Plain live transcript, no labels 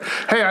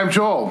Hey, I'm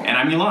Joel. And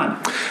I'm Milan.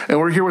 And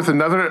we're here with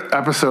another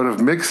episode of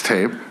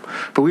Mixtape,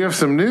 but we have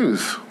some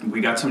news.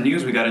 We got some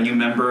news. We got a new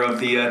member of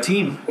the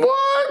team.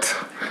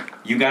 What?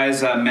 You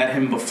guys met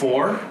him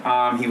before.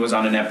 He was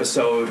on an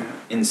episode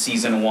in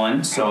season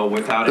 1, so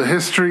without The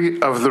History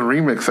of the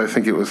Remix, I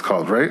think it was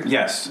called, right?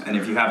 Yes, and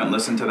if you haven't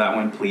listened to that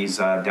one, please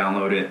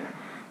download it,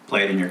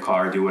 play it in your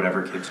car, do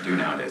whatever kids do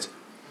nowadays.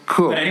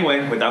 Cool. But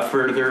anyway, without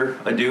further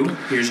ado,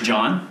 here's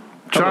John.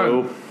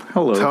 John,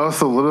 Hello. tell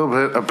us a little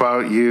bit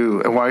about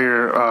you and why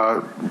you're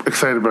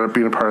excited about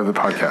being a part of the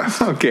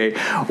podcast. Okay.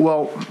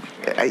 Well,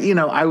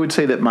 I would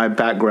say that my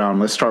background,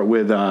 let's start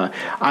with,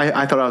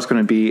 I thought I was going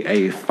to be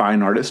a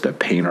fine artist, a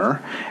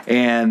painter,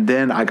 and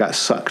then I got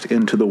sucked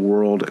into the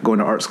world, going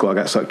to art school, I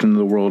got sucked into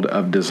the world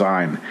of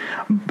design,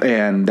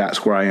 and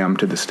that's where I am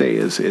to this day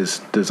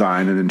is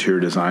design and interior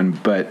design,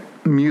 but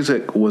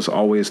music was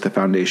always the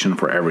foundation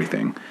for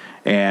everything,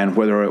 and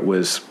whether it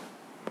was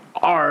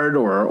art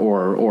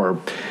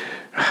or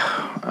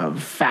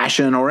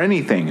fashion or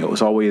anything, it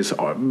was always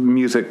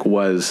music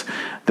was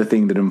the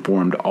thing that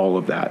informed all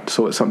of that.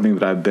 So it's something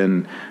that I've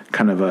been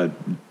kind of a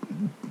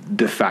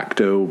de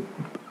facto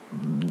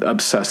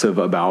obsessive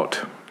about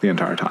the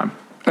entire time.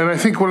 And I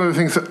think one of the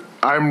things that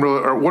I am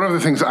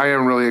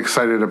really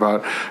excited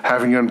about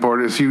having you on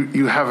board is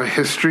you have a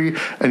history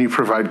and you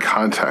provide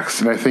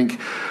context. And I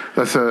think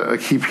that's a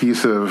key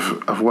piece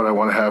of what I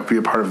want to have be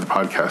a part of the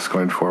podcast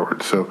going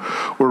forward. So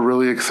we're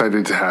really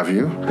excited to have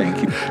you.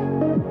 Thank you.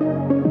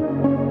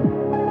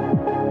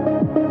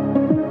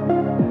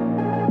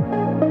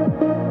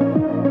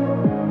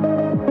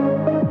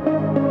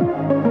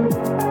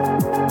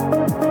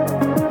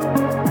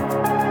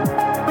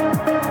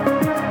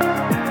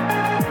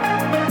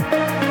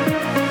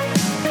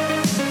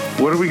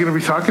 What are we going to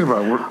be talking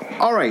about?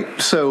 All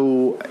right,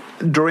 so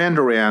Duran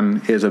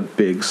Duran is a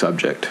big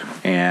subject,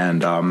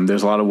 and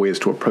there's a lot of ways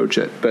to approach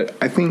it. But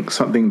I think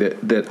something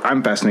that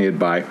I'm fascinated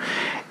by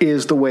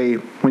is the way,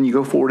 when you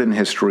go forward in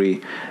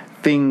history,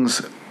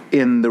 things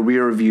in the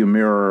rear view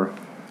mirror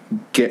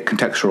get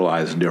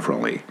contextualized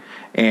differently.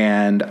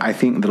 And I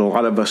think that a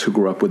lot of us who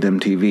grew up with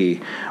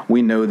MTV,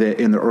 we know that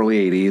in the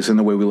early 80s, and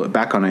the way we look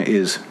back on it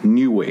is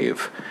new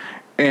wave.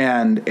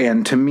 And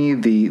to me,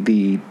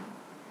 the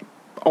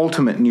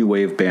ultimate new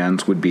wave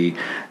bands would be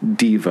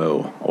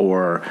Devo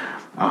or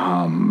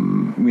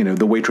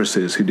the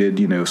Waitresses who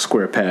did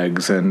Square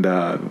Pegs and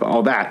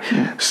all that.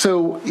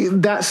 So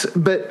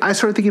but I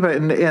started thinking about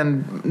it,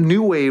 and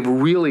new wave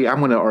really, I'm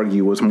going to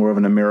argue, was more of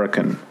an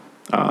American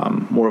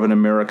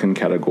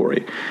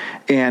category.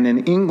 And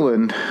in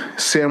England,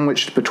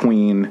 sandwiched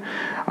between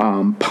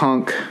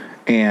punk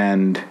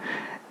and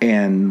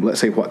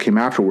let's say what came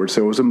afterwards,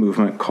 there was a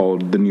movement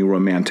called the New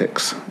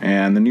Romantics.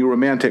 And the New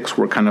Romantics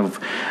were kind of,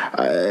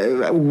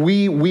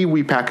 we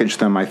repackaged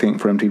them, I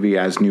think, for MTV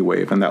as New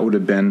Wave. And that would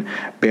have been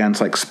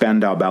bands like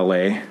Spandau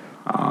Ballet,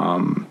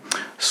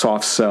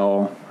 Soft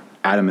Cell,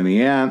 Adam and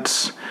the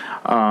Ants,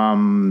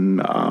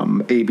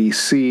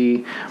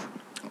 ABC,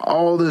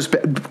 all those,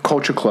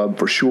 Culture Club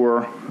for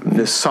sure.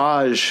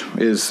 Visage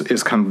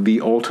is kind of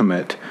the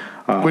ultimate.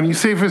 When you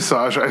say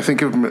Visage, I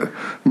think of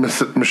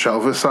Michelle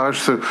Visage.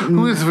 So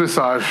who is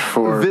Visage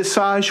for?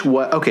 Visage,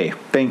 what? Okay,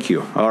 thank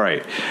you. All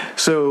right.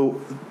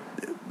 So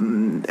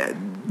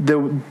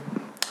the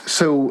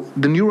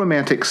New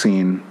Romantic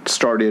scene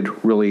started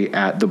really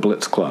at the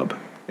Blitz Club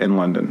in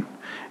London.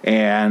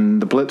 And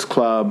the Blitz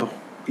Club,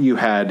 you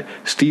had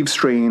Steve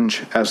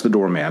Strange as the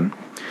doorman.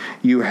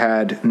 You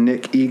had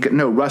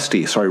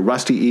Rusty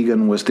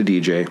Egan was the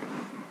DJ.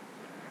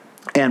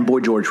 And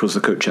Boy George was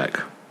the coat check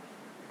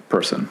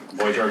person.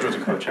 Boy George was a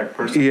coat check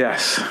person?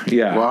 Yes,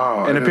 yeah.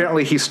 Wow. And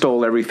apparently he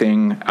stole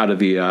everything out of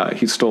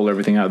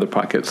the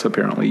pockets.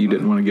 Apparently you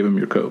didn't want to give him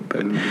your coat.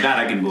 But that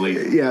I can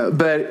believe. Yeah,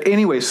 but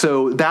anyway,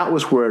 so that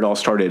was where it all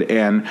started.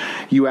 And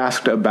you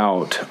asked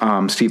about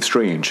Steve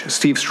Strange.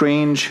 Steve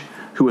Strange,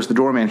 who was the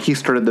doorman, he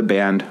started the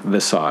band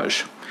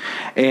Visage.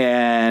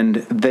 And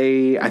I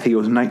think it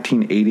was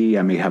 1980,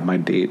 I may have my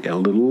date a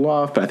little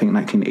off, but I think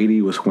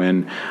 1980 was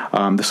when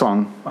the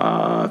song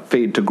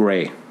Fade to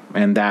Grey,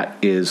 and that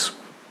is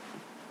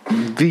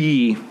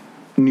the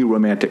New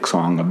Romantic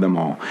song of them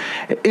all.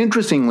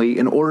 Interestingly,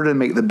 in order to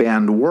make the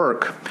band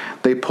work,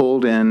 they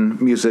pulled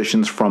in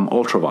musicians from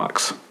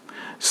Ultravox.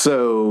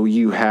 So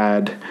you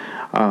had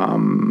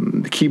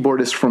the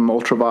keyboardist from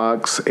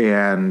Ultravox,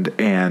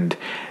 and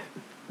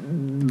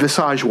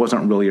Visage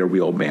wasn't really a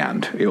real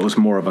band. It was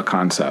more of a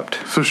concept.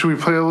 So should we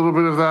play a little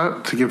bit of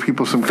that to give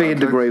people some context?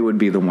 Fade to Grey would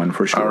be the one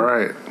for sure. All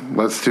right,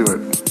 let's do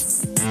it.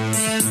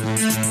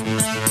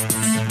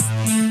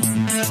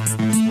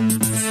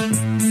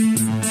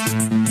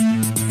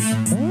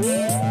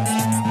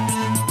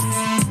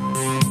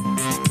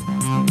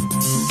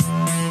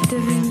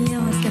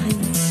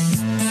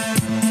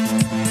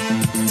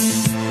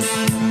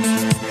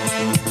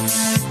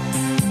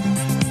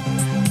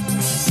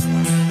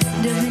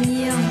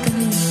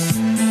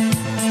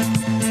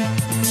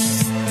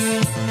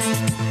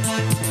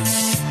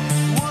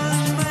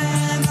 One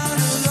man on a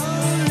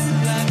lonely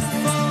black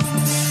phone.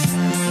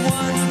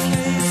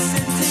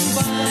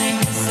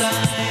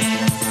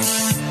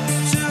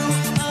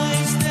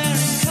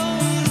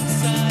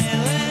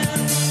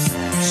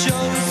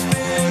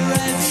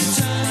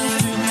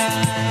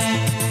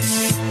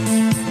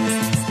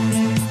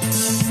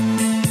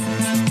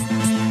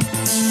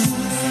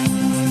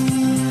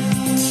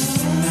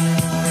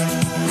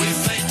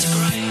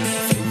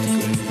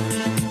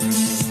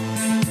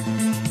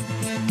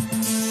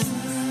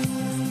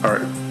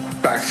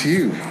 to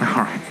you.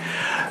 All right.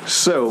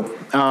 So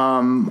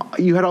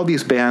you had all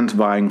these bands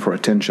vying for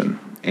attention,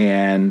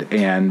 and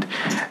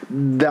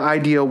the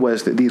idea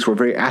was that these were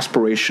very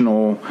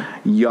aspirational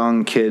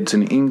young kids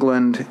in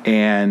England,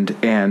 and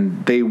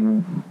they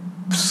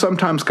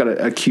sometimes got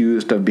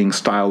accused of being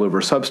style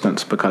over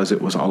substance because it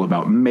was all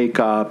about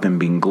makeup and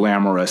being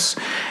glamorous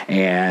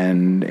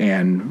and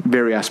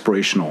very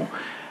aspirational.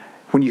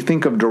 When you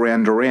think of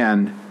Duran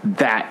Duran,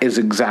 that is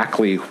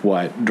exactly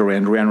what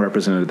Duran Duran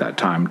represented at that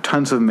time.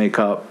 Tons of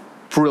makeup,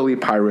 frilly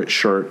pirate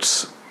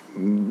shirts,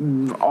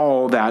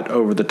 all that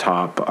over the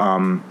top.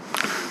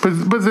 But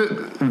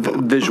the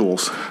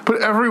Visuals.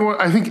 But everyone,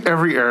 I think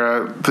every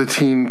era, the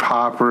teen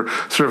pop or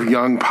sort of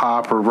young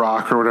pop or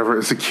rock or whatever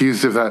is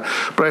accused of that.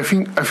 But I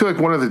feel like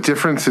one of the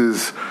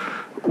differences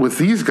with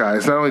these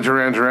guys, not only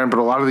Duran Duran, but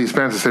a lot of these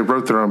bands, is they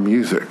wrote their own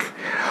music.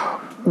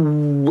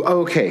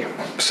 Okay,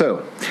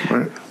 so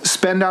Right.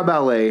 Spandau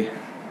Ballet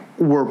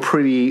were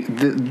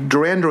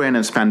Duran Duran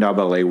and Spandau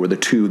Ballet were the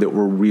two that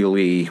were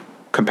really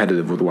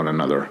competitive with one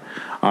another.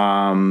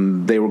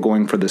 They were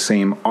going for the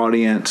same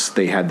audience.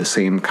 They had the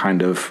same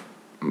kind of.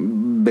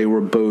 They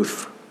were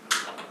both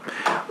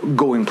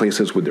going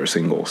places with their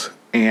singles.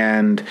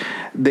 And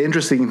the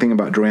interesting thing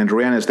about Duran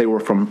Duran is they were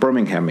from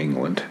Birmingham,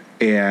 England.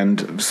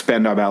 And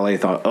Spandau Ballet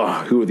thought,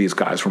 oh, who are these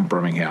guys from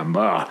Birmingham?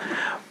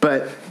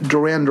 But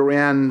Duran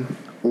Duran,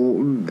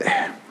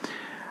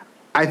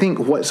 I think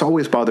what's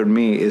always bothered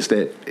me is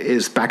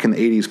back in the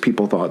 80s,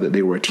 people thought that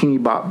they were a teeny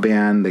bop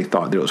band. They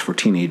thought that it was for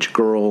teenage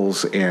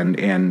girls,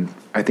 and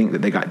I think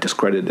that they got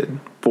discredited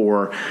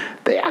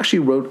they actually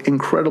wrote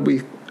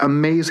incredibly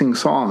amazing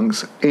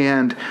songs.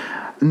 And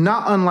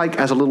not unlike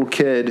as a little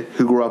kid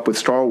who grew up with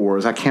Star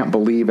Wars, I can't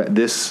believe at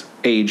this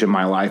age in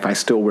my life I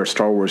still wear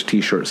Star Wars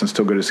t-shirts and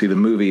still go to see the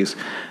movies.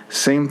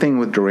 Same thing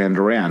with Duran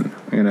Duran.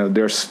 You know,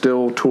 they're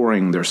still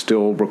touring, they're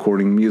still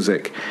recording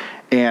music.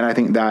 And I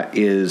think that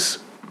is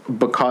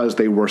because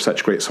they were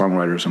such great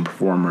songwriters and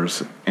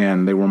performers,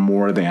 and they were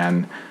more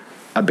than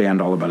a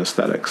band all about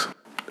aesthetics.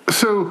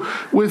 So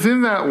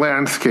within that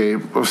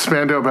landscape of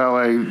Spandau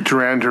Ballet,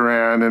 Duran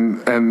Duran,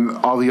 and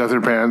all the other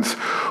bands,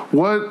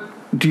 what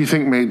do you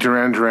think made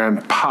Duran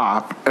Duran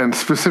pop? And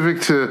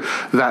specific to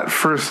that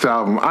first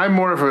album, I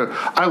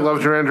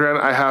love Duran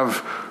Duran. I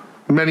have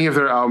many of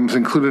their albums,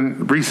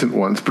 including recent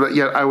ones, but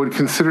yet I would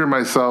consider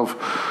myself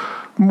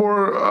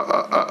more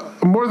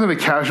than a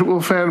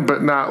casual fan,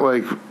 but not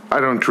like I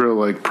don't drill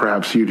like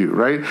perhaps you do,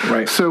 right?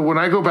 Right. So when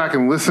I go back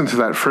and listen to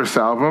that first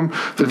album,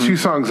 the two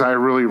songs I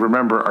really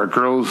remember are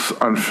 "Girls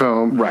on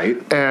Film," Right,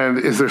 and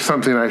 "Is There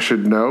Something I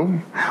Should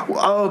Know?"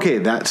 Oh, okay,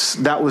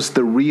 that was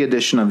the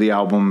re-edition of the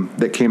album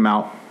that came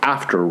out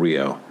after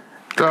Rio.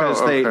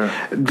 Because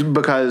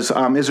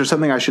Is There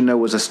Something I Should Know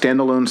was a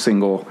standalone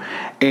single,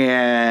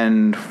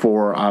 and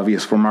for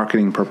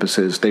marketing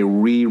purposes, they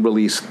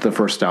re-released the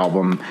first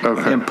album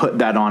and put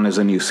that on as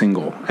a new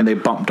single, and they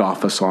bumped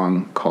off a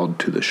song called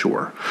 "To the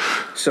Shore."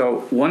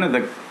 So one of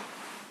the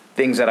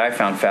things that I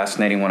found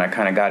fascinating when I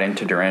kind of got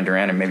into Duran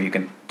Duran, and maybe you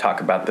can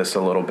talk about this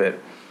a little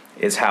bit,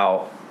 is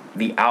how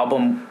the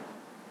album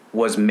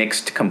was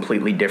mixed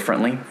completely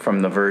differently from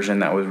the version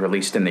that was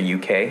released in the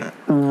UK,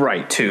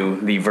 right, to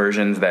the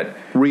versions that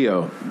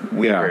Rio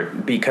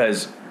heard,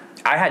 because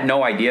I had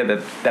no idea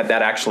that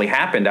actually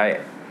happened.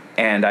 I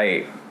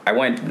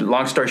went,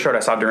 long story short, I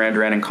saw Duran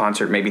Duran in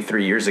concert maybe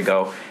 3 years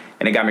ago,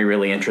 and it got me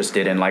really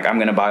interested in, like, I'm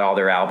going to buy all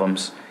their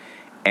albums.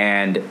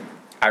 And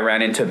I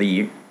ran into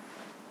the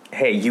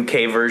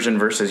UK version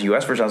versus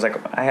US version. I was like,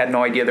 I had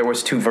no idea there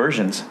was two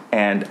versions.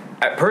 And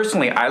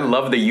I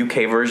love the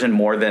UK version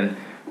more than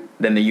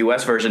the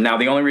U.S. version. Now,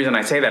 the only reason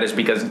I say that is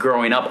because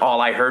growing up, all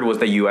I heard was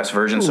the U.S.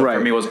 version. So for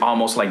me, it was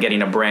almost like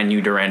getting a brand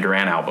new Duran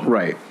Duran album.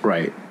 Right.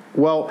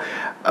 Well,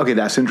 okay,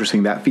 that's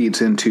interesting. That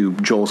feeds into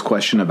Joel's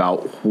question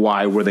about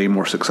why were they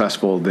more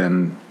successful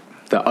than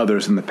the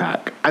others in the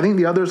pack. I think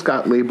the others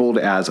got labeled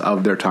as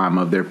of their time,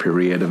 of their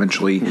period.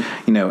 Eventually,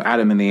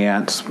 Adam and the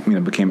Ants,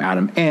 became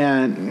Adam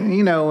Ant,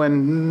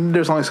 and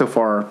there's only so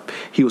far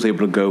he was able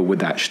to go with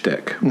that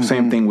shtick. Mm-hmm.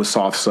 Same thing with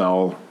Soft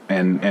Cell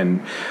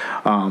and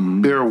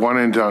they're one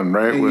and done,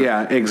 right? With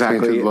yeah,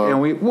 exactly.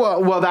 And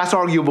well, that's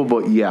arguable,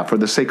 but yeah, for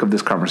the sake of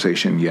this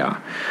conversation, yeah.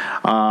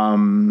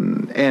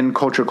 And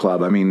Culture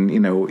Club. I mean,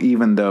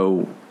 even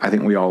though I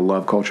think we all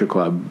love Culture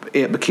Club,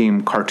 it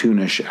became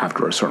cartoonish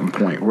after a certain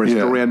point, whereas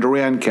Duran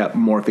Duran kept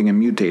morphing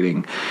and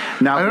mutating.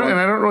 Now,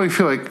 I don't really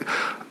feel like.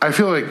 I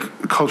feel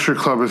like Culture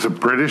Club is a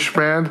British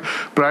band,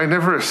 but I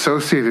never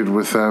associated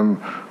with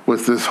them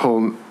with this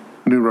whole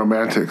New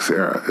Romantics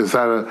era. Is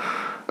that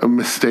a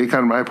mistake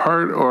on my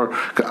part, or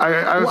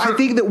I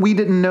think that we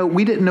didn't know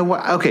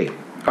what. Okay,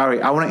 all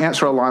right. I want to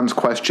answer Alon's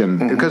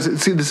question because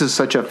this is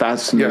such a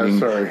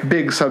fascinating,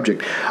 big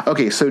subject.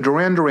 Okay, so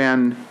Duran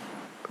Duran.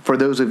 For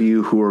those of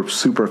you who are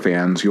super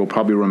fans, you'll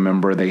probably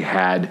remember they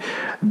had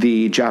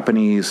the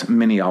Japanese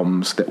mini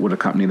albums that would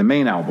accompany the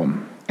main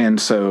album. And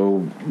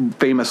so,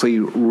 famously,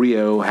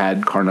 Rio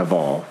had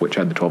Carnival, which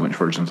had the 12-inch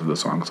versions of the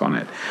songs on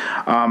it.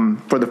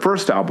 For the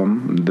first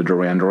album, the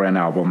Duran Duran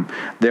album,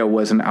 there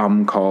was a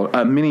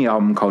mini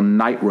album called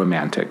Night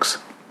Romantics.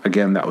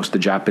 Again, that was the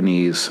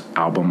Japanese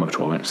album of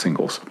 12-inch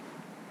singles.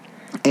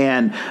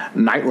 And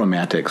Night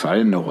Romantics, I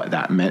didn't know what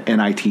that meant,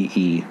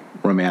 Nite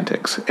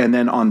Romantics. And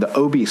then on the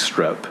Obi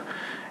strip,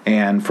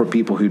 and for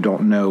people who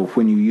don't know,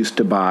 when you used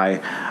to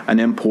buy an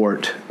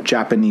import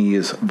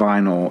Japanese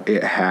vinyl,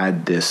 it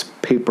had this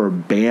paper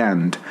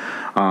band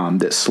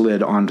that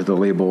slid onto the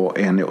label,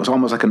 and it was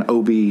almost like an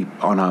Obi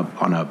on a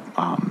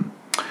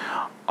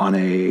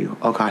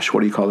oh gosh, what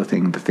do you call the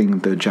thing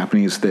the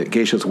Japanese that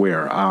geishas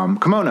wear,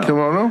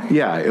 kimono.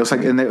 Yeah, it was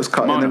like, and it was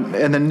called,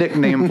 and the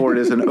nickname for it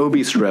is an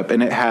Obi strip,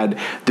 and it had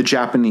the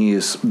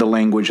Japanese, the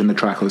language and the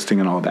track listing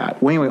and all that.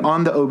 Well, anyway,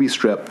 on the Obi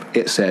strip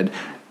it said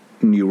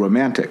New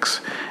Romantics,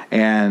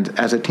 and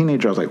as a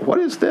teenager I was like, what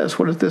is this,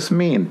 what does this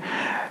mean?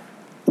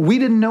 We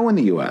didn't know in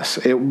the U.S.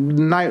 The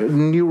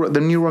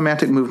New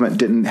Romantic movement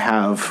didn't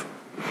have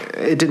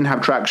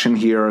traction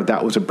here.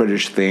 That was a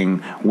British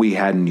thing. We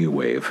had New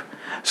Wave.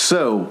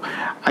 So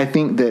I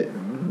think that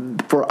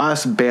for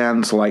us,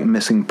 bands like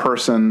Missing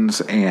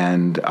Persons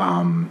and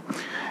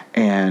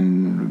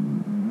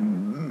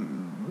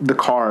the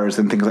Cars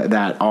and things like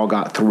that all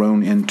got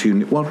thrown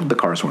into, well, the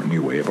Cars weren't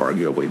New Wave,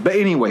 arguably. But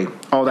anyway,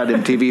 all that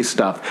MTV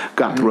stuff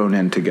got thrown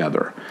in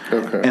together.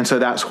 Okay. And so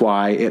that's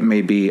why it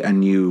may be a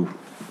new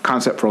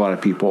concept for a lot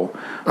of people.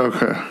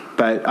 Okay.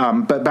 But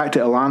back to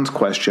Ilan's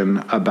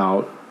question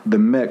about the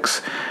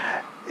mix,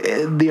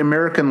 the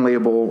American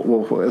label,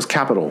 well, it was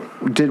Capitol,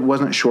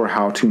 wasn't sure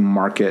how to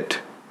market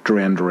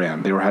Duran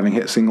Duran. They were having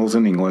hit singles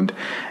in England,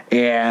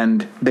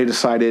 and they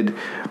decided,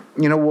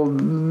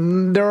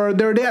 they're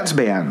a dance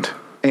band.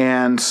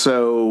 And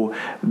so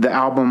the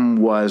album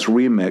was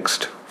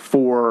remixed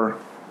for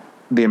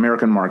the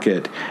American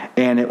market,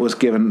 and it was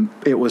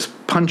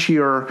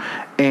punchier,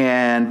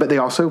 but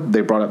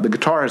they brought up the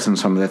guitars and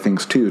some of the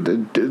things too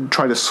to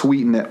try to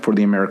sweeten it for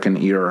the American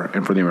ear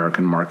and for the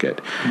American market.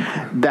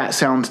 Mm-hmm. That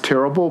sounds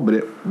terrible, but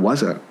it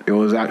wasn't. It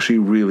was actually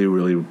really,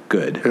 really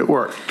good. It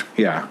worked.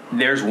 Yeah.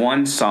 There's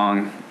one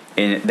song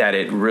that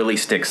it really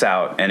sticks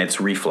out, and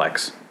it's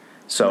Reflex.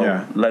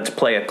 So Let's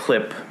play a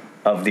clip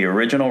of the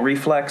original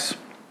Reflex,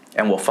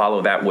 and we'll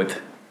follow that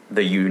with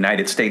the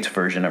United States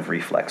version of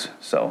Reflex,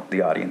 so the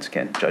audience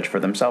can judge for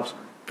themselves.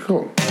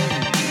 Cool.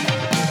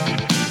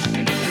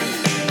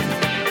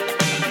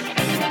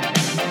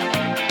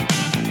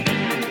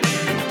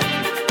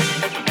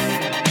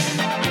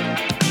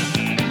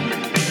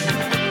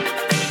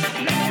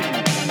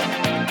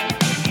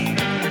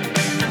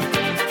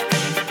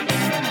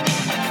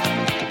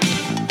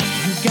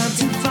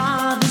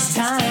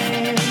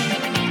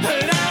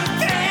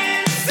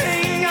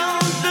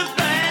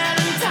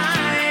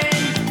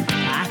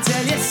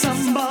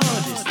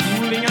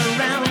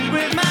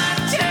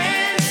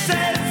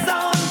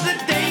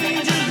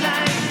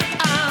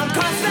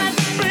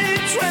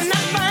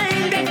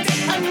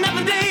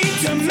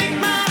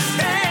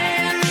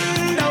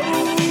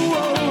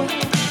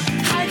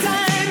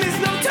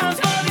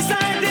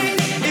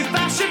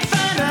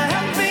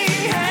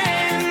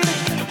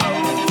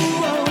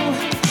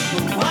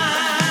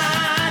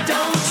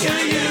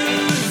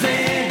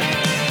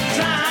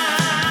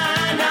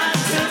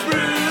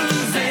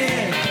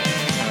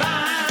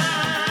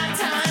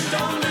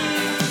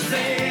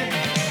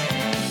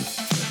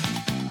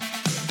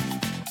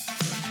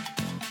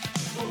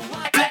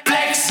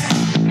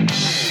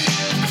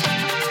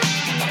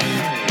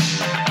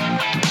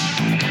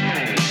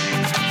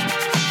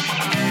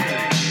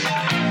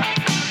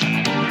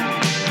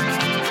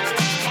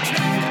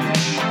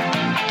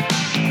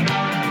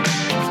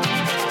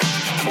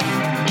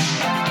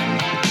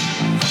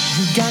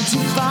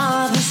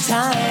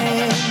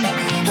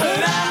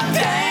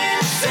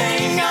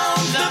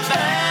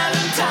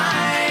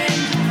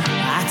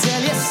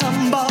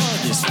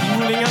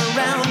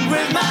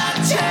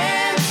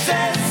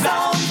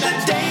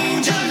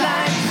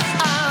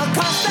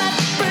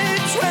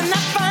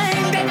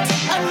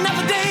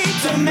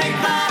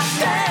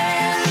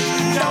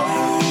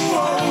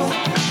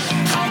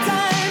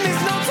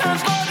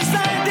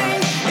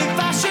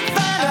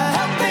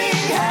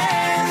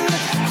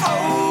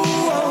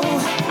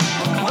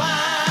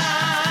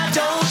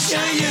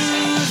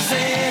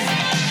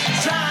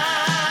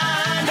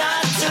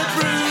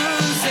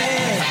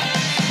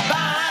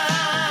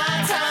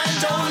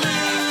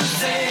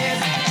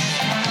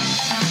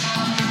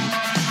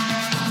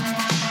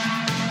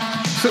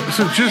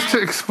 So just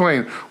to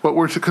explain what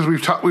because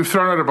we've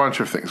thrown out a bunch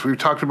of things. We've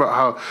talked about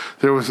how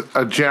there was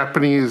a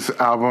Japanese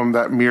album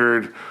that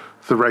mirrored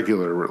the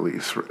regular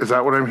release. Is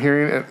that what I'm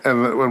hearing?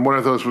 And one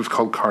of those was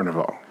called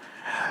Carnival.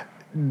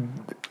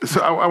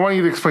 So I want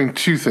you to explain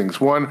two things.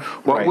 One,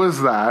 what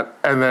was that?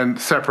 And then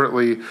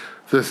separately,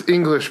 this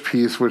English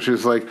piece, which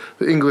is like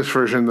the English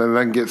version, and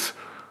then gets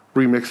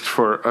remixed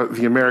for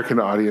the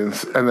American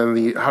audience. And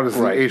then how does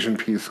the Asian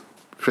piece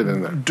fit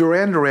in there?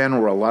 Duran Duran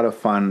were a lot of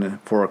fun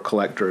for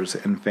collectors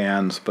and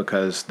fans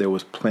because there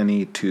was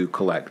plenty to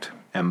collect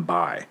and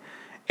buy.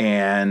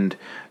 And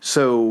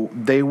so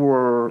they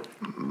were,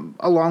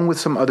 along with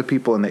some other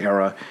people in the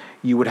era,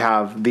 you would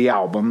have the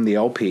album, the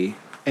LP,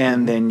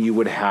 and then you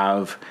would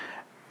have,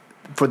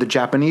 for the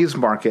Japanese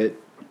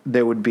market,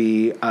 there would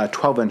be a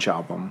 12-inch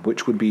album,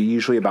 which would be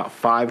usually about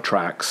 5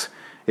 tracks.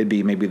 It'd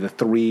be maybe the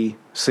 3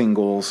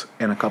 singles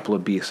and a couple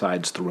of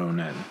B-sides thrown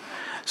in.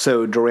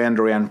 So Duran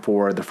Duran,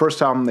 for the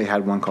first album, they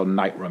had one called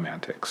Night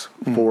Romantics.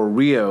 For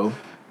Rio,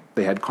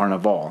 they had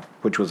Carnival,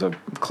 which was a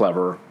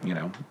clever,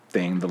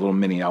 thing, the little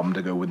mini album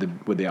to go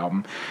with the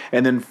album.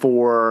 And then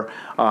for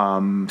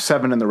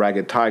Seven and the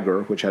Ragged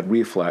Tiger, which had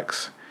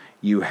Reflex,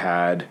 you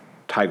had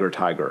Tiger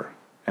Tiger,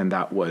 and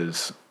that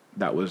was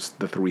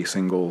the 3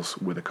 singles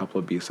with a couple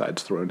of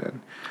B-sides thrown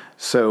in.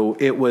 So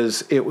it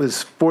was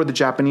for the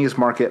Japanese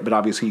market, but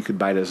obviously you could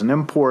buy it as an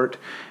import,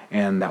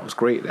 and that was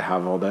great to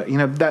have all that.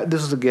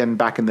 This is again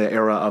back in the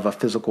era of a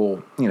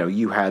physical.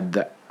 You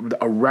had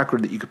a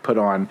record that you could put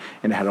on,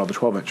 and it had all the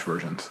 12-inch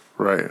versions.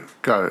 Right.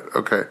 Got it.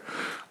 Okay.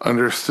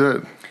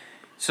 Understood.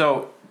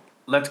 So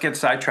let's get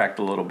sidetracked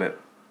a little bit.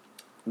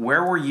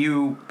 Where were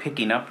you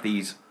picking up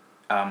these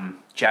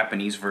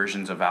Japanese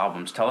versions of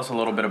albums? Tell us a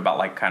little bit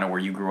about kind of where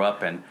you grew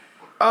up and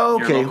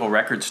your local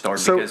record store,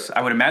 because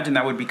I would imagine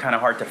that would be kind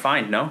of hard to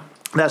find, no?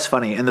 That's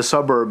funny. In the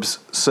suburbs,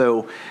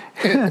 so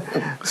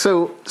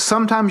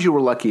sometimes you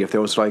were lucky if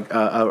there was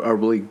a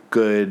really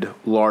good,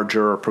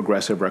 larger,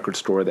 progressive record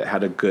store that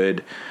had a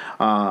good.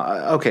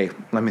 Okay,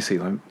 let me see.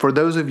 For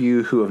those of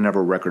you who have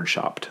never record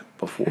shopped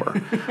before,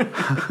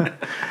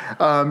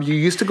 you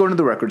used to go into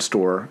the record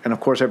store, and of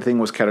course everything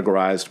was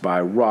categorized by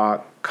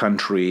rock,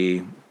 country,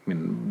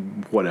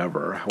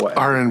 whatever.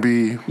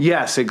 R&B.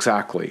 Yes,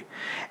 exactly.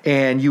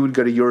 And you would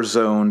go to your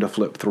zone to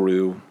flip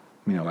through,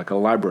 like a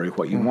library,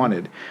 what you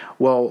wanted.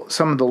 Well,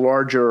 some of the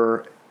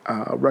larger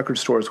record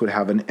stores would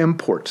have an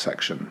import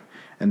section,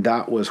 and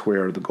that was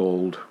where the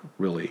gold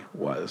really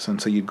was. And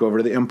so you'd go over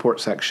to the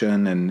import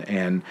section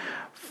and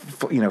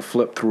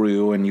flip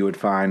through, and you would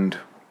find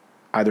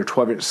either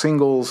 12-inch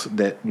singles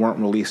that weren't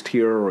released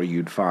here, or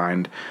you'd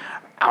find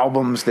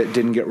albums that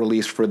didn't get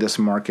released for this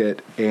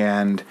market.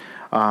 And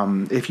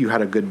if you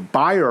had a good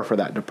buyer for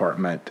that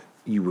department,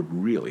 you would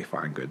really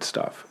find good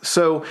stuff.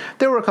 So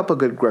there were a couple of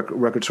good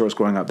record stores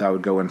growing up that I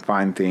would go and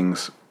find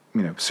things,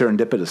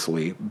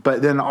 serendipitously.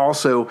 But then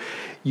also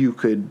you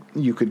could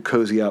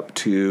cozy up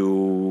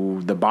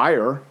to the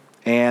buyer,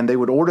 and they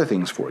would order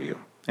things for you.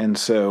 And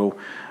so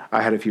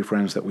I had a few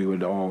friends that we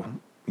would all,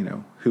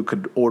 who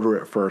could order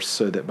it first,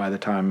 so that by the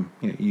time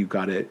you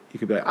got it, you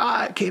could be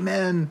like, it came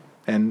in,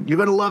 and you're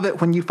going to love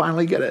it when you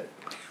finally get it.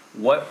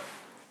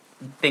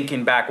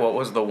 Thinking back, what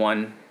was the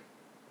one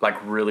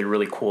really,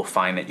 really cool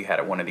find that you had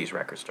at one of these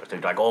record stores? They're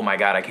like, oh my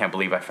God, I can't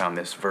believe I found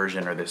this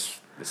version or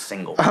this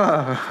single.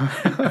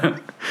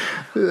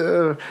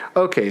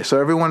 Okay,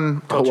 so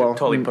everyone...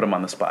 Totally put them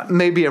on the spot.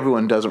 Maybe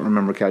everyone doesn't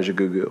remember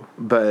Kajagoogoo,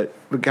 but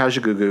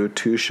Kajagoogoo,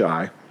 Too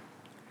Shy.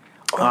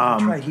 Oh,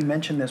 that's right. He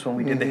mentioned this when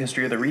we did the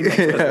history of the remix,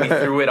 because we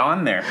threw it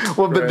on there.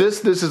 Well, but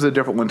this is a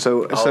different one.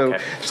 So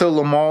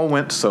Lamal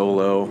went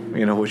solo,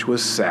 which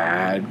was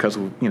sad, because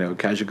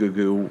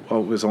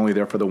Kajagoogoo was only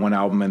there for the one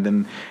album,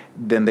 and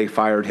then they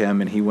fired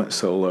him and he went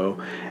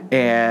solo.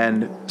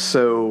 And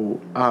so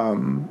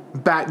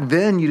back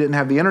then you didn't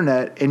have the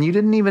internet, and you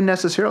didn't even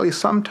necessarily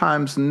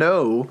sometimes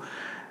know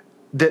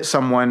that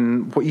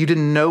you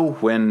didn't know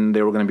when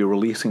they were going to be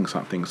releasing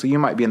something. So you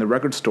might be in the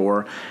record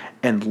store,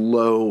 and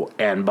lo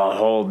and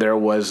behold, there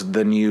was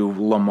the new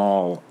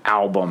Lamal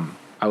album.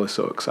 I was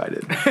so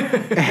excited.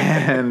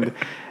 And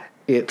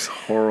it's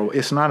horrible.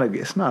 It's not a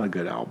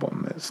good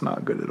album. It's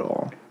not good at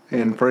all.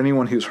 And for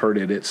anyone who's heard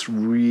it, it's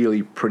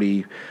really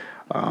pretty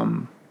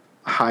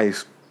high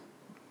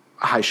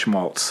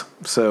schmaltz.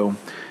 So,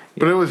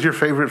 but it was your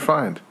favorite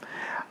find.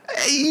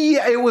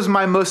 Yeah, it was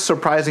my most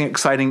surprising,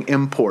 exciting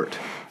import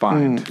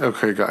find.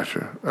 Okay,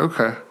 gotcha.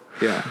 Okay.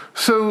 Yeah.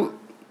 So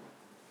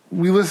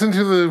we listened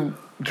to the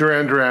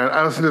Duran Duran.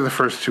 I listened to the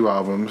first 2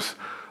 albums.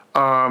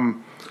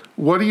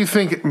 What do you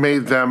think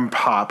made them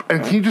pop?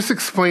 And can you just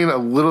explain a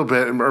little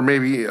bit, or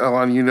maybe,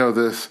 Alon,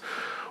 this,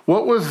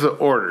 what was the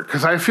order?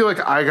 Because I feel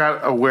like I got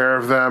aware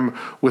of them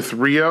with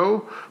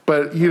Rio,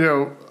 but,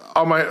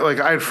 all my,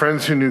 I had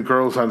friends who knew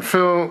Girls on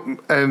Film,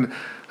 and,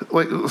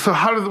 so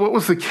what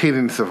was the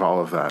cadence of all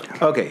of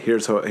that? Okay,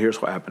 here's what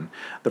happened.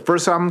 The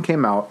first album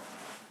came out,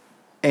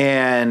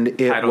 and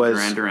it Titled was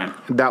Duran Duran.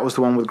 That was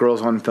the one with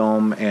Girls on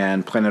Film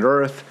and Planet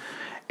Earth,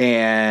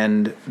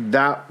 and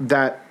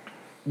that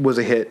was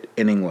a hit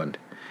in England.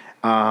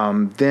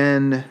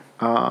 Then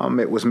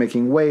it was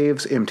making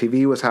waves.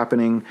 MTV was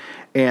happening,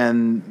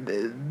 and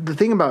the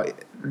thing about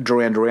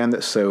Duran Duran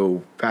that's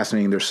so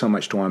fascinating, there's so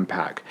much to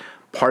unpack.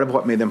 Part of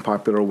what made them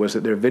popular was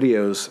that their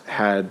videos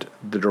had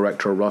the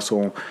director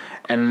Russell,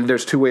 and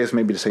there's 2 ways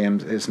maybe to say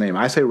his name.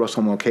 I say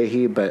Russell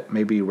Mulcahy, but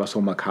maybe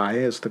Russell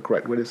Mackay is the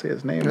correct way to say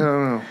his name. I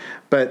don't know.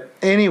 But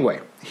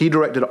anyway, he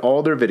directed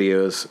all their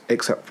videos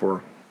except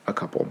for a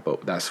couple,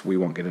 but we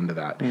won't get into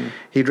that. And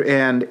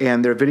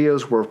their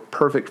videos were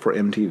perfect for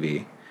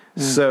MTV.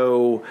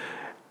 So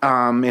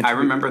I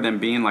remember them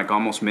being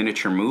almost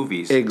miniature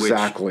movies.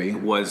 Exactly.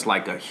 Which was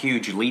a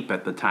huge leap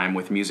at the time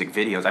with music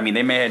videos. I mean,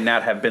 they may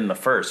not have been the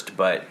first,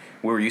 but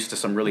we were used to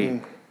some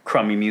really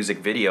crummy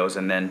music videos,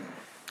 and then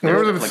I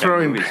remember them Like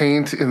throwing movies.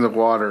 paint in the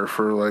water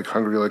for like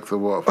Hungry Like the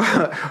Wolf. Or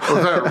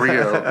was that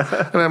Rio?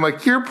 And I'm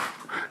like, you're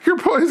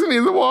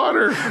poisoning the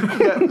water.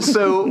 Yeah,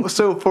 so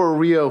for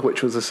Rio,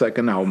 which was the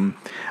second album,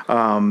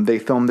 they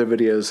filmed their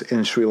videos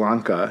in Sri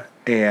Lanka,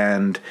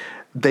 and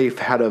they've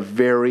had a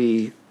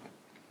very,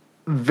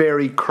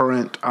 very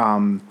current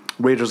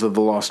Raiders of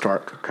the Lost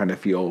Ark kind of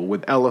feel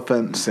with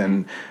elephants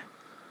and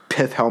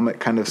pith helmet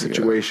kind of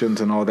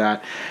situations and all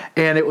that.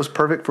 And it was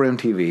perfect for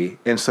MTV.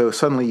 And so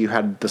suddenly you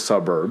had the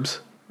suburbs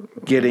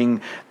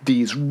getting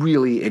these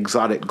really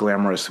exotic,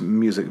 glamorous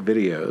music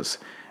videos.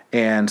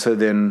 And so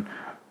then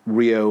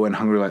Rio and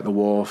Hungry Like the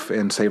Wolf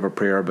and Save a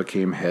Prayer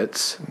became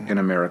hits in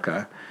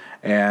America.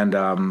 And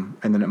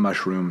then it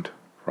mushroomed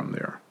from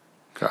there.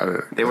 Got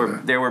it.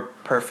 They were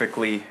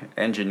perfectly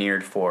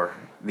engineered for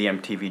the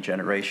MTV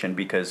generation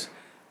because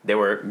they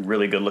were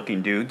really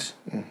good-looking dudes.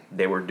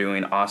 They were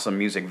doing awesome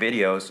music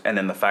videos, and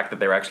then the fact that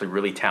they were actually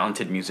really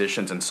talented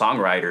musicians and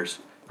songwriters,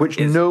 Which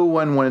no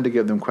one wanted to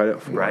give them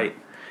credit for. Right.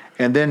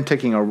 And then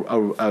taking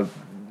a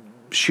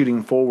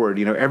shooting forward,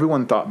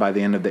 everyone thought by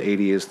the end of the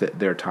 80s that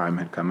their time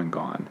had come and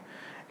gone.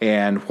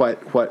 And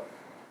what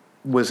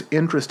was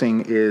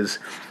interesting is,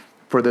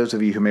 for those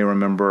of you who may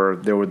remember,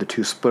 there were the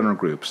two splinter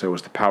groups. There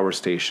was the Power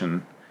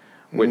Station,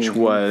 which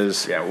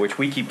was... which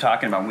we keep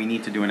talking about. We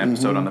need to do an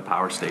episode on the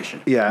Power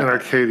Station. In Yeah,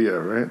 Arcadia,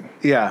 right?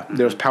 yeah.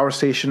 There was Power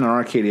Station and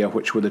Arcadia,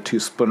 which were the two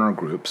splinter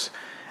groups.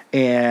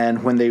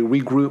 And when they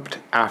regrouped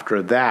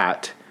after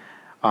that,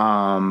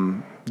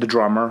 the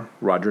drummer,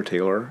 Roger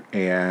Taylor,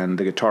 and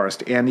the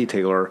guitarist, Andy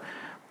Taylor,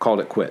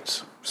 called it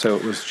quits. So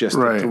it was just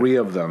Right. the three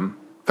of them.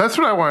 That's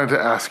what I wanted to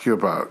ask you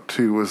about,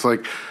 too, was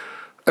like,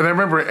 and I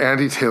remember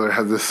Andy Taylor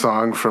had this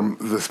song from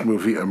this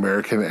movie,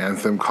 American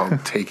Anthem,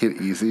 called Take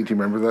It Easy. Do you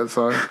remember that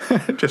song?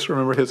 Just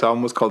remember his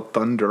album was called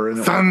Thunder.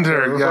 And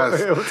Thunder, yes.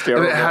 It was And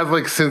terrible. it had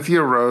like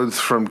Cynthia Rhodes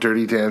from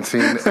Dirty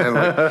Dancing and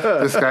like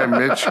this guy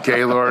Mitch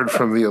Gaylord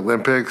from the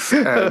Olympics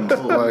and They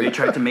like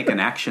tried to make an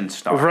action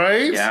star.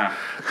 right? Yeah.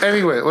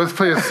 Anyway, let's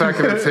play a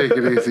second and Take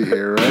It Easy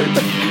here, right?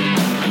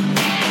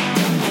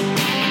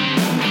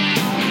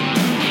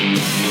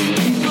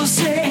 People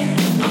say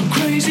I'm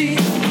crazy,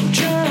 I'm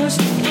just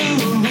a fool.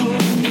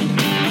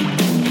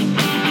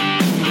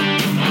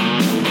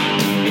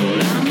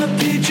 But I'm the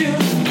picture,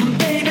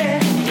 baby,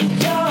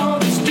 you're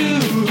the stew.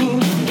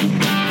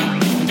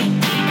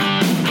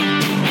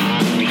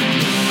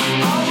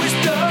 Always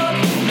dug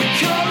the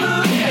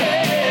colored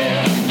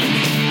hair.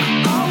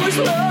 Always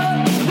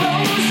loved the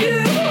clothes you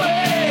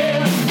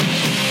wear.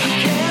 I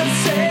can't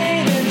say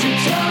that you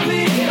tell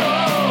me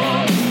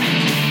all.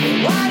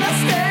 Why not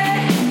stay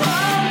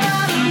all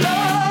night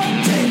long?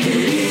 Take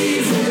it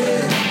easy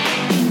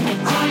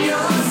on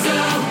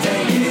yourself.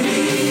 Take it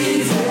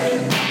easy.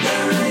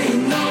 There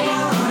ain't no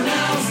one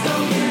else.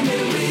 Don't give me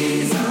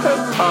reason.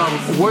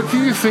 What do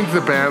you think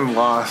the band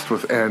lost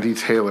with Andy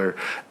Taylor?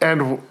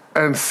 And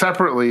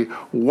separately,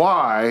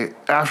 why,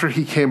 after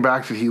he came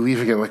back, did he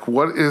leave again? Like,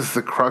 what is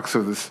the crux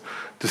of this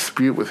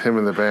dispute with him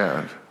and the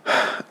band?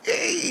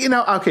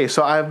 Okay,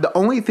 so the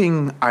only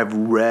thing I've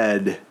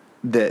read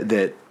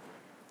that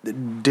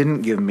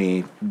didn't give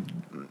me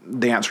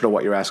the answer to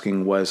what you're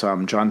asking was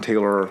John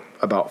Taylor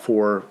about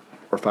 4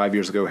 or 5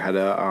 years ago had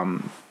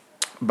an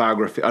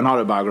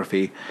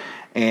autobiography,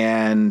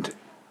 and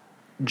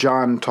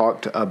John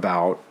talked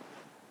about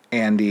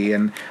Andy,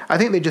 and I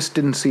think they just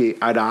didn't see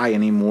eye to eye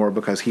anymore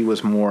because he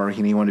was more,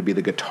 he wanted to be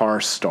the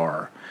guitar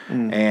star.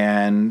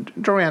 And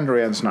Duran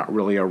Duran's not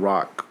really a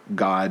rock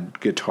god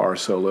guitar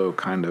solo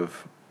kind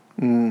of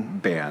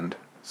band.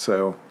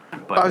 So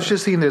I was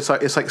just thinking that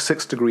it's like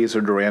 6 degrees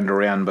of Duran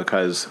Duran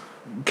because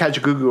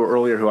Kajagoogoo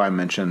earlier, who I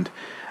mentioned,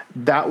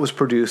 that was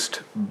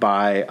produced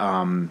by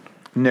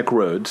Nick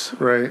Rhodes,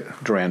 Right.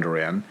 Duran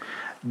Duran.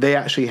 They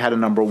actually had a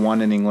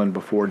 #1 in England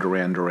before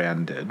Duran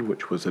Duran did,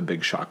 which was a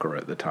big shocker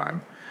at the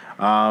time.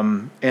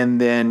 And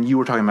then you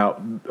were talking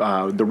about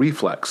the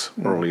Reflex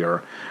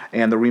earlier,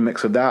 and the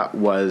remix of that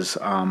was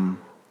Nile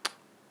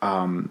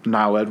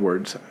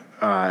Edwards,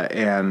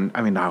 and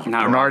I mean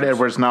Bernard Rogers.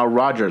 Edwards, Nile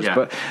Rodgers, Yeah.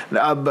 but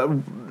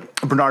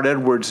Bernard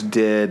Edwards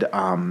did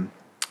Power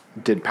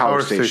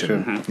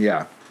Station. Station.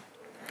 Yeah.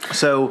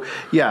 So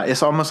yeah,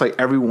 it's almost like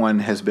everyone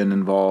has been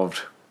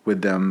involved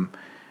with them,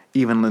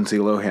 even Lindsay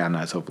Lohan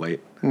as of late.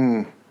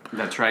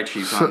 That's right.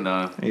 She's on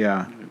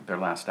Yeah. their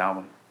last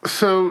album.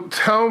 So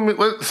tell me,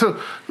 so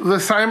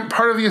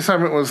part of the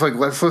assignment was like,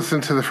 let's listen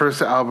to the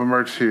first album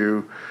or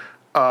two,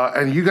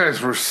 and you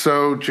guys were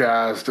so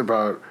jazzed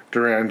about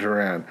Duran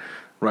Duran.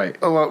 Right.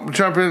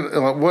 Jump in.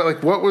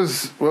 What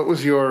was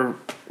your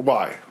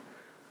why?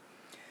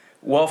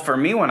 Well, for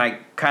me, when I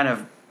kind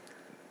of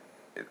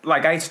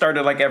I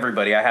started like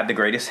everybody. I had the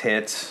greatest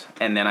hits,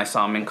 and then I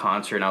saw them in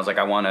concert, and I was like,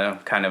 I want to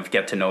kind of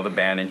get to know the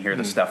band and hear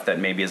the stuff that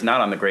maybe is not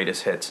on the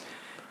greatest hits.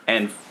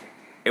 And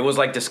it was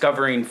like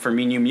discovering, for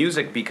me, new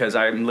music because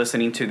I'm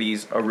listening to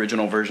these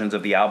original versions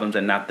of the albums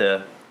and not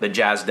the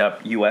jazzed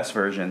up US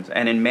versions.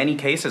 And in many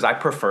cases, I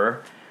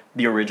prefer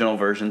the original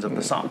versions of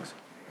the songs.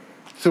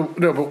 So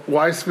no, but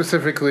why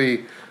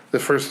specifically the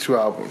first two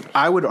albums?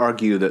 I would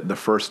argue that the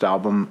first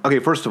album. Okay,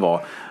 first of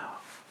all,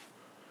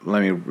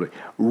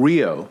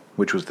 Rio,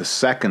 which was the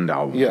second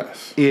album,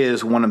 Yes.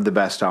 is one of the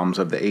best albums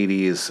of the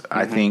 '80s.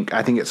 I think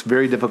it's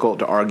very difficult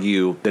to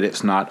argue that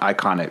it's not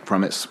iconic,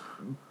 from its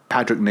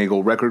Patrick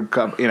Nagel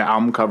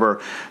album cover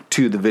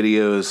to the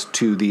videos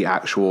to the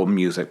actual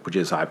music, which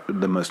is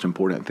the most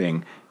important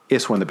thing.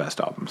 It's one of the best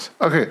albums.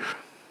 Okay.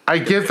 I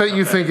get that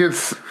you think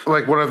it's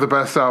like one of the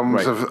best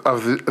albums Right.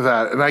 of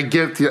that, and I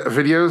get the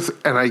videos,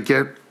 and I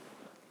get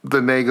the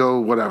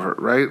Nago whatever,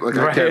 right? Like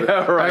I get it.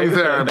 Right. I'm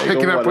there, I'm The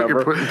picking Nago up what you're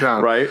whatever. putting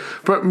down. Right.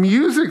 But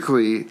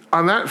musically,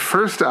 on that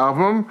first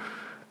album,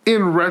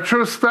 in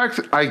retrospect,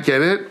 I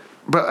get it.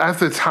 But at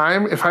the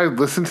time, if I had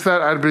listened to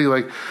that, I'd be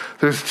like,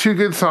 there's two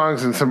good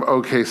songs and some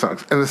okay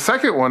songs. And the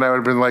second one, I would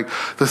have been like,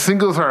 the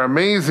singles are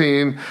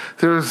amazing.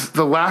 There's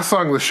the last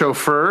song, The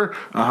Chauffeur,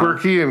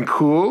 quirky and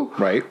cool.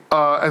 Right.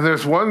 And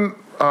there's one,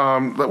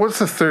 what's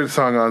the third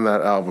song on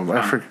that album?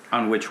 I forget.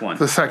 On which one?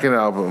 The second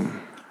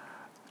album.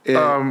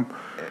 Either-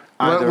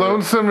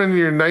 Lonesome in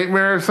Your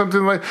Nightmare or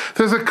something like.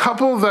 There's a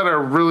couple that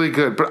are really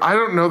good, but I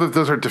don't know that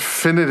those are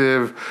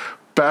definitive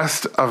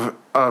best of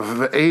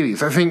the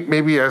 80s. I think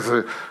maybe as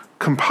a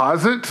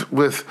composite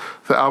with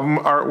the album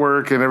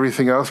artwork and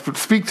everything else, but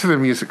speak to the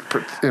music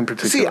in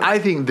particular. See, I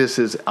think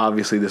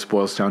this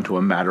boils down to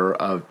a matter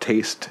of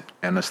taste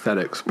and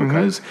aesthetics,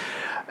 because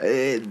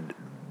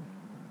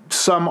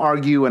some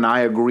argue, and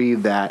I agree,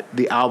 that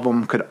the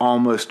album could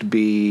almost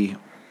be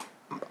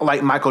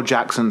like Michael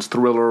Jackson's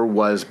Thriller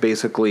was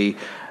basically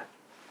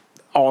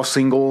all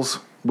singles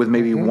with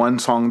maybe one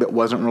song that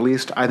wasn't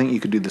released. I think you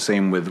could do the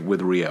same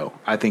with Rio.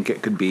 I think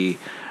it could be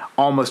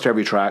almost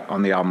every track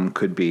on the album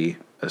could be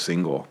a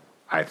single,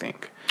 I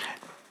think.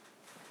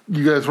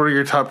 You guys, what are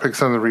your top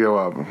picks on the Rio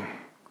album?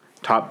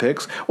 Top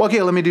picks? Well,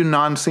 okay, let me do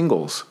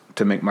non-singles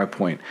to make my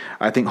point.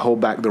 I think Hold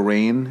Back the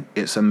Rain,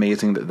 it's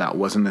amazing that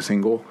wasn't a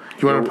single. Do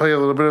you want to play a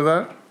little bit of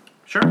that?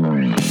 Sure. We're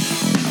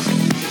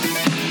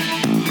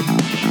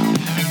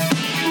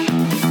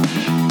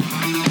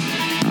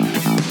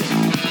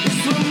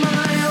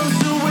miles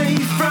away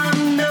from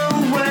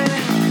nowhere,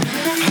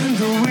 and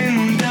the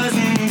wind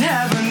doesn't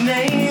have a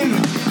name.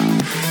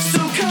 So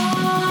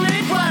call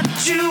it what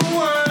you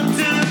want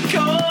to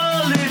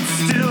call it,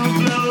 still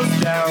blows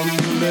down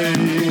the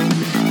lane.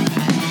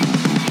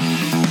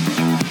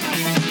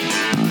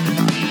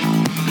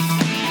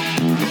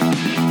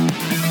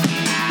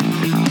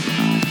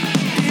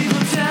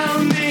 People tell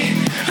me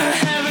I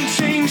haven't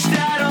changed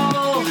at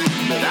all,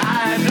 but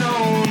I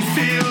don't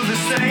feel the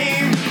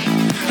same.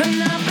 And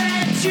I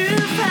bet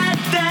you've had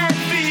that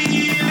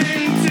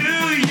feeling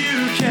too. You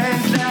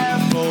can't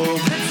laugh all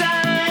the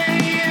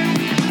time.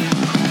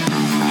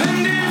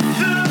 And if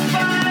the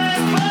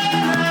fire's put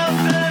out,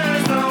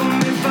 there's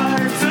only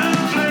fire to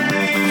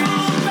blame.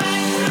 Hold back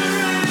the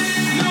rain,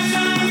 no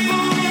time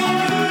for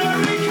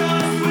worry,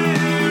 'cause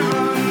we're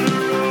on the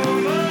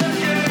road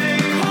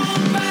again.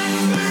 Hold back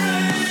the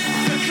rain,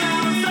 the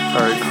clouds are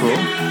All right, cool.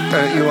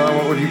 Elon,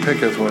 what would you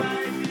pick as one?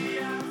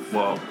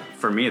 Well,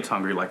 for me, it's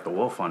Hungry Like the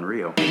Wolf on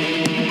Rio.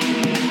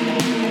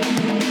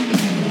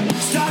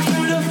 Stalk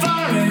through the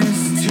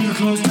forest, too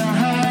close to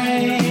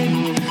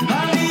hide.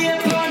 I'll be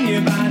upon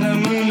you by the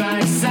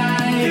moonlight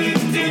side.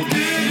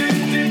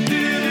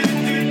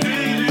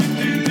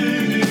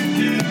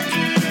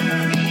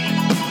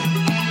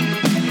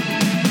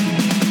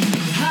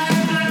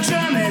 High blood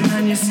drumming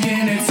on your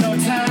skin, it's so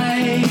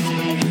tight.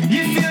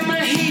 You feel my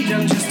heat,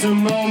 I'm just a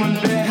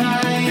moment behind.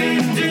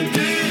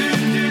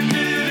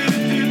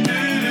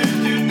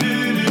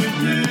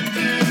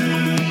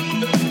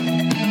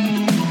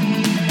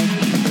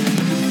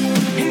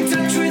 In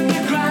touch with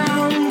the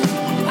ground,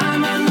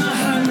 I'm on the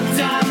hunt,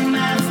 I'm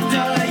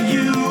after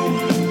you.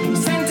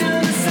 Center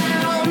the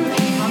sound,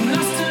 I'm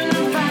lost and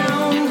I'm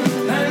found,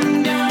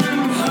 and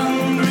I'm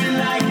hungry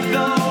like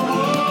the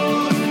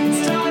wolf.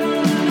 Start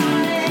on the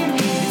line,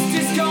 it's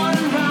discord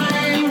and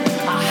rhyme.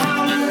 I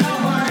howl and I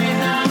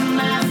whine, I'm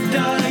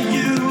after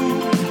you.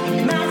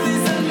 Mouth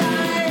is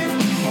alive,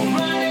 I'm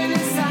running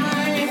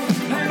inside.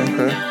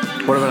 Okay.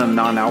 What about a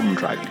non-album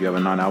track? Do you have a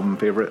non-album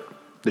favorite?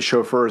 The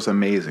Chauffeur is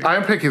amazing.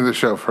 I'm picking The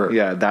Chauffeur.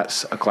 Yeah,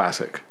 that's a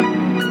classic. Way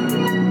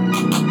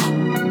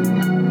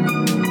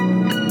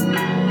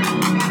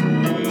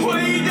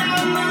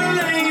down the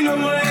lane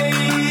away,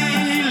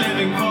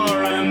 living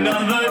for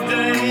another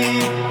day.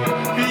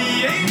 The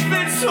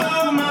 8-bit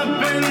swam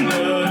up in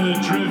the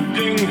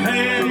drifting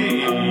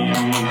haze.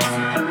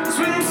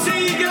 Swim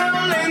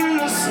seagull in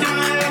the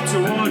sky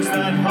towards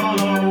that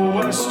hollow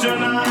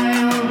western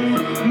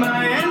isle.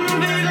 My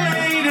envy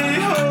lady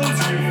holds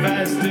you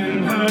fast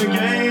in her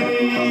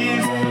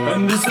gaze,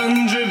 and the sun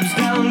drips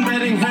down,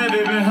 bedding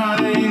heavy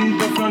behind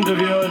the front of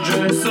your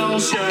dress, all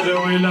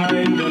shadowy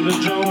lined, and the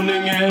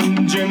droning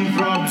engine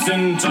throbs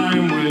in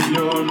time with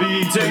your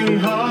beating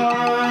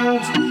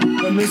heart.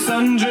 When the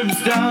sun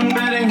drips down,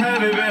 bedding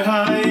heavy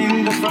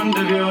behind the front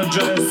of your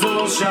dress,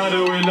 all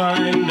shadowy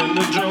lined, and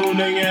the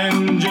droning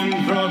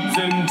engine throbs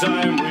in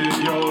time with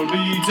your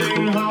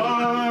beating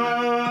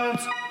heart.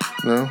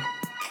 No?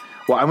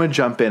 Well, I'm going to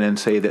jump in and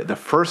say that the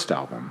first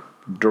album,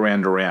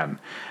 Duran Duran,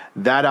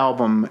 that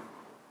album,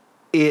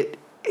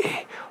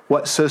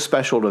 what's so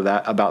special to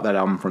that about that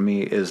album for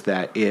me is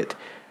that it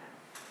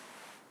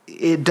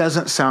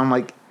doesn't sound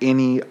like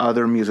any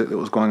other music that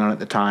was going on at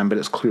the time, but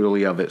it's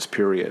clearly of its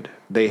period.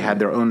 They had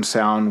their own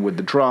sound with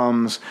the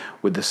drums,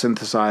 with the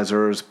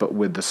synthesizers, but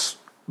with this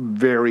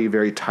very,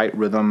 very tight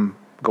rhythm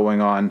going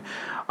on.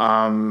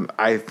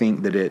 I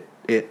think that it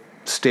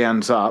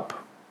stands up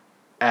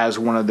as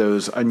one of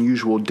those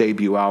unusual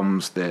debut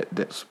albums that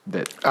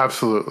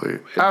Absolutely.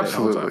 holds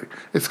Absolutely. up.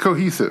 It's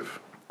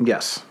cohesive.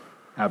 Yes,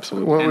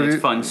 absolutely. What And would it's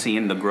you- fun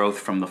seeing the growth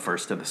from the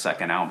first to the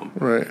second album.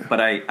 Right. But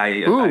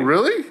Ooh,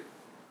 really?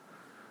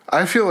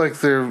 I feel like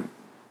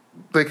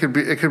it could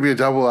be a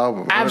double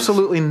album.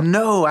 Absolutely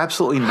no,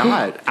 absolutely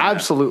not.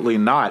 Absolutely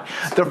not.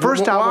 The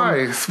first Why?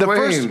 album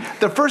Explain.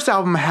 the first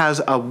album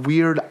has a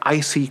weird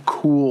icy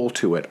cool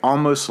to it,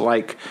 almost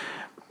like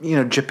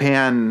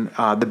Japan,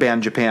 the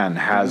band Japan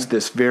has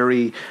this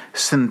very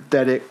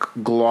synthetic,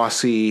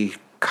 glossy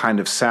kind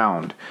of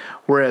sound.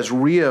 Whereas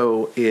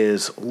Rio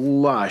is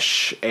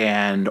lush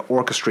and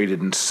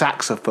orchestrated and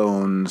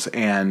saxophones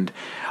and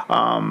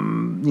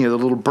the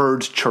little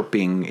birds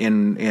chirping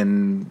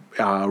in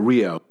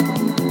Rio.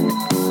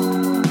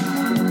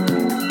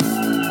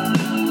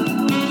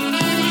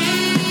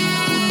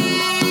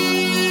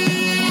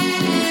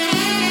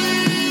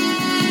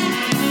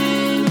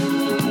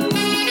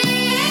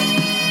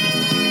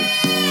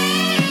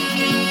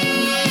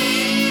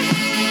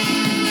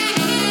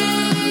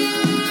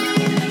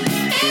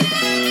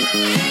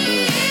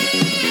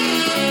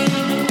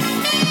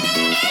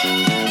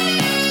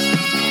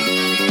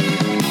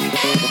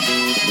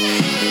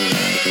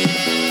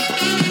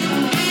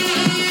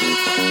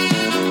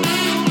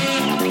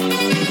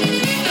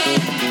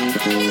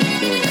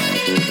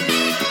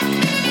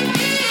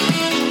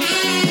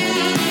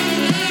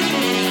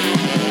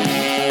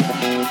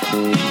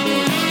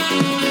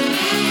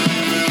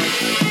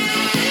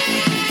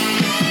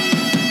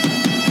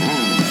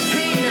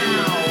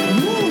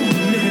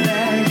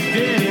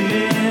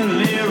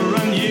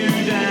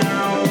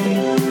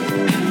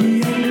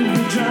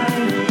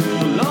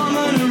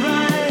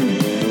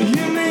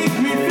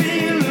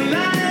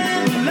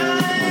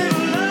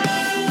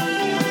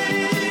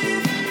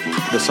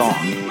 The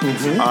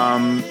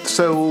song.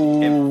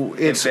 So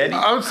it's if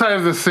Outside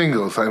of the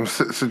singles, I'm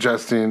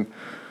suggesting.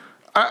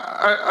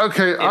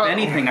 Okay.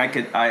 anything,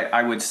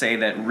 I would say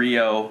that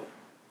Rio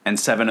and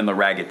Seven and the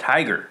Ragged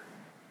Tiger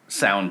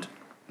sound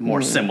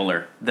more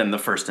similar than the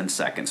first and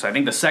second. So I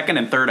think the second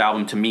and third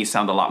album to me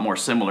sound a lot more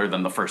similar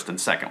than the first and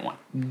second one.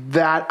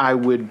 that I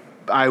would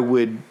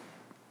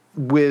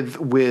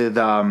with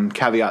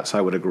caveats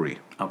I would agree.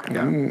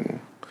 Okay.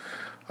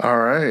 All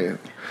right.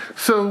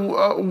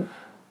 So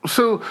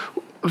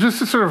just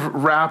to sort of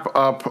wrap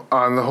up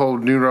on the whole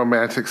New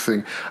Romantics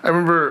thing, I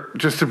remember,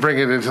 just to bring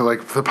it into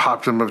like the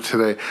popdom of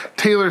today,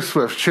 Taylor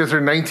Swift, she has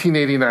her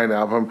 1989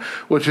 album,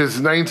 which is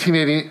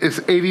 1980, it's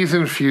 80s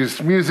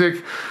infused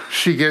music.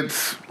 She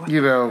gets,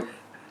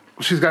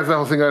 she's got that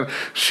whole thing on.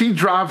 She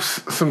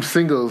drops some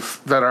singles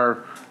that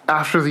are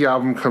after the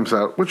album comes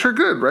out, which are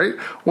good, right?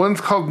 One's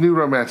called New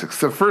Romantics.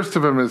 The first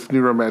of them is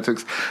New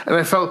Romantics. And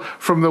I felt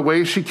from the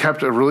way she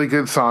kept a really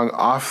good song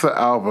off the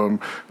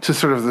album to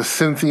sort of the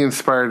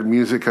synthy-inspired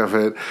music of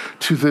it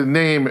to the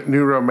name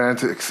New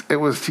Romantics, it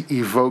was to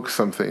evoke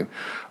something.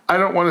 I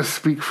don't want to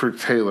speak for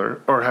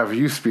Taylor or have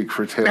you speak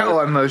for Taylor. No,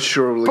 I most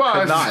surely But-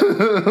 could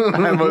not.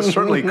 I most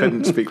certainly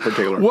couldn't speak for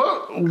Taylor.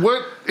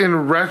 What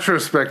in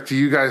retrospect do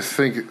you guys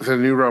think the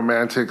New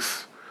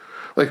Romantics,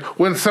 like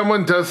when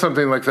someone does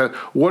something like that,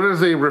 what are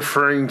they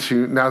referring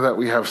to now that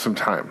we have some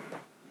time?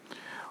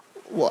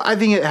 Well, I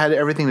think it had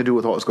everything to do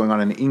with what was going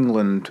on in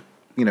England,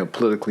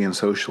 politically and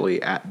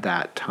socially at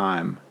that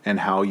time, and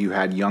how you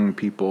had young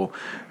people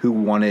who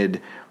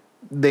wanted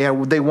they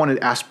wanted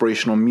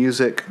aspirational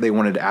music, they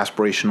wanted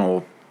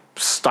aspirational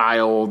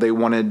style, they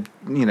wanted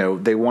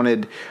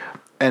the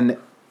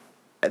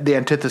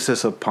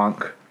antithesis of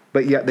punk,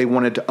 but yet they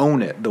wanted to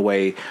own it the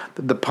way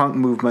the punk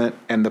movement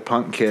and the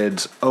punk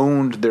kids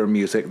owned their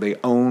music, they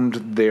owned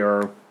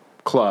their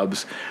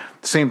clubs.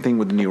 Same thing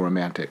with the New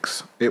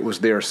Romantics. It was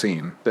their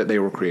scene that they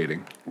were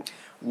creating.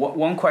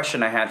 One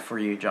question I had for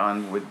you,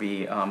 John, would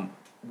be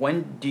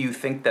when do you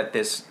think that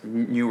this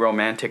New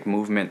Romantic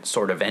movement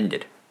sort of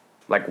ended?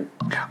 Like,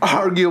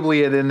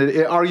 Arguably,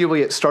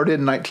 it started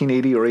in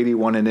 1980 or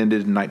 81 and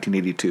ended in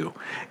 1982.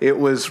 It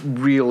was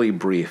really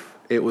brief.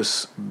 It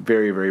was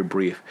very, very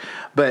brief.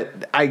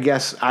 But I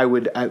guess I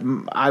would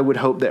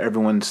hope that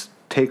everyone's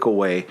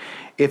takeaway,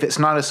 if it's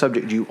not a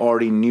subject you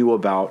already knew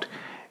about,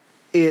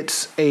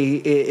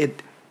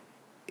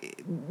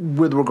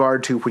 with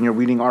regard to when you're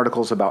reading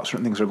articles about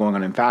certain things that are going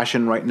on in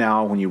fashion right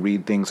now, when you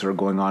read things that are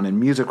going on in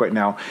music right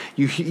now,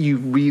 you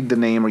read the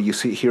name or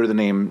hear the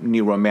name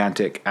New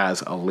Romantic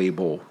as a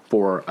label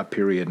for a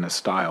period and a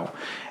style.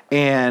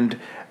 And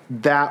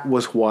that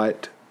was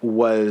what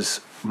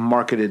was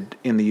marketed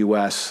in the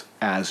U.S.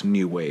 as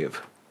New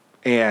Wave.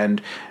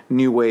 And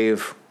New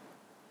Wave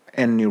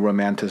and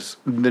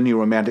the New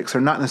Romantics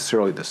are not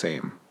necessarily the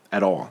same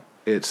at all.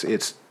 It's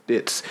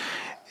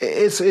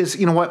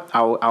you know what?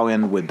 I'll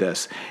end with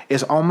this.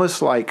 It's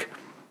almost like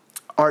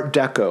Art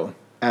Deco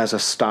as a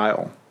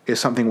style is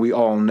something we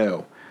all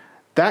know.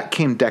 That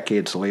came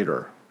decades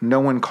later. No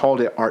one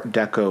called it Art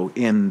Deco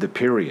in the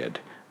period.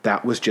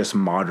 That was just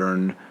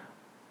modern,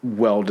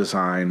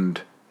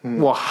 well-designed,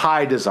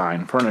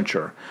 high-design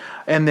furniture.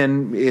 And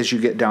then as you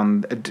get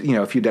down,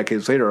 a few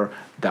decades later,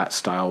 that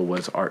style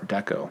was Art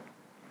Deco.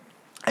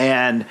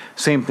 And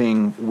same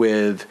thing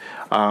with,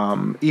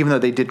 even though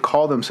they did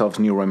call themselves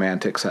New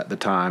Romantics at the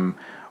time,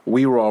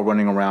 we were all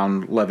running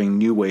around loving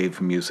new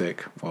wave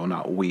music. Well,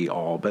 not we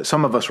all, but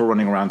some of us were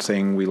running around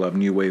saying we love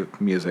new wave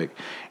music.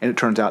 And it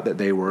turns out that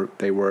there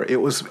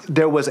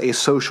was a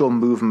social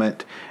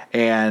movement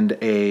and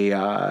a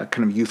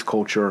kind of youth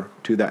culture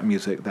to that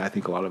music that I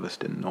think a lot of us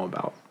didn't know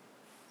about.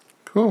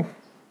 Cool.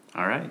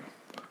 All right.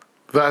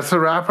 That's a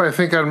wrap, I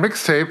think, on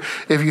Mixtape.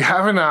 If you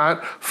have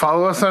not,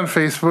 follow us on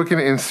Facebook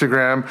and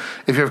Instagram.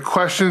 If you have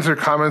questions or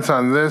comments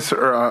on this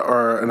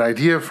or an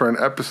idea for an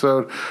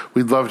episode,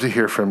 we'd love to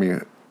hear from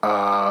you.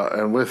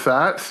 And with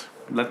that,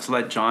 Let's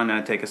let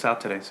John take us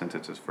out today since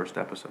it's his first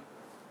episode.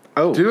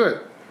 Oh, do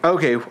it.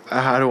 Okay,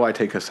 how do I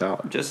take us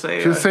out? Just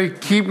say... Just say,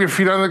 keep your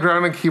feet on the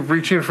ground and keep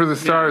reaching for the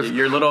stars.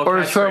 your little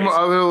or some catchphrase.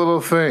 other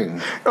little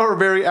thing. Or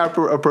very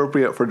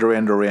appropriate for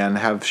Duran Duran,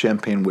 have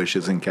champagne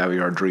wishes and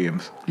caviar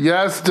dreams.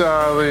 Yes,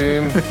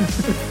 darling.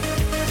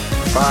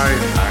 Bye.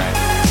 All right.